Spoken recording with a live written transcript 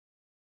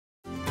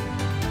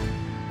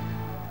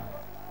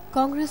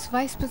Congress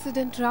Vice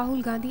President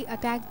Rahul Gandhi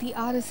attacked the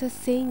RSS,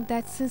 saying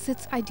that since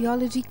its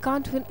ideology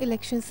can't win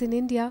elections in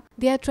India,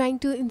 they are trying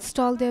to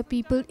install their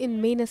people in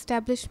main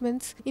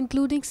establishments,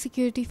 including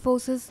security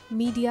forces,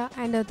 media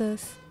and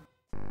others.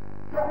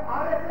 तो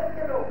RSS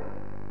के लोग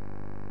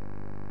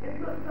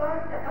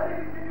हिंदुस्तान के हर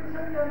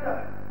institution के अंदर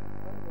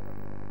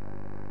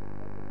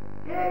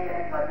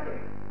एक-एक करके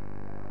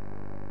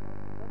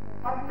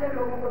अपने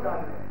लोगों को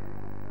डाल रहे हैं,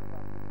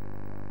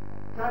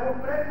 चाहे वो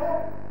प्रेस हो,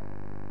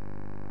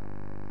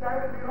 चाहे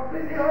वो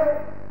ब्यूरोक्रेसी हो,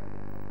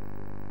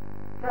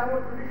 चाहे वो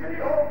जुडिशरी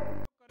हो.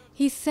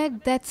 He said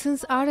that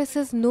since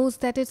RSS knows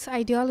that its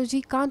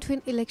ideology can't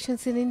win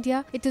elections in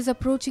India, it is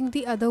approaching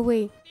the other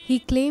way. He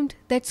claimed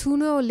that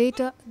sooner or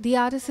later, the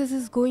RSS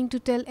is going to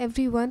tell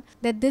everyone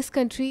that this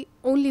country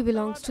only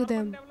belongs to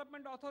them.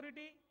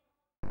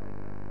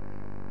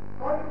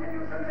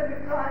 Constitution में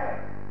लिखा है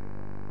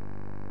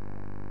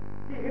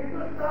कि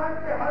हिंदुस्तान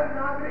के हर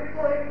नागरिक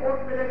को एक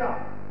vote मिलेगा.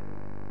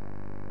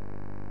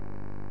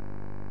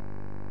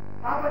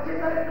 आप अच्छी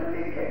तरह सुन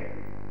लीजिए.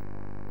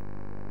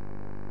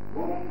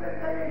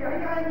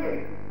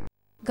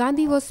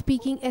 Gandhi was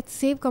speaking at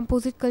Save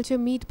Composite Culture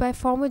meet by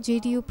former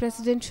JDU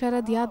President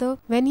Sharad Yadav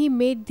when he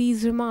made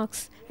these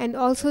remarks, and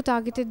also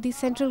targeted the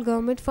central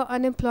government for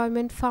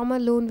unemployment, farmer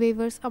loan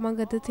waivers,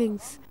 among other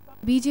things.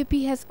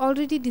 BJP has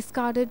already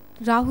discarded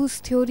Rahul's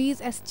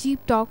theories as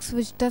cheap talks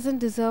which doesn't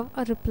deserve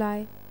a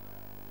reply.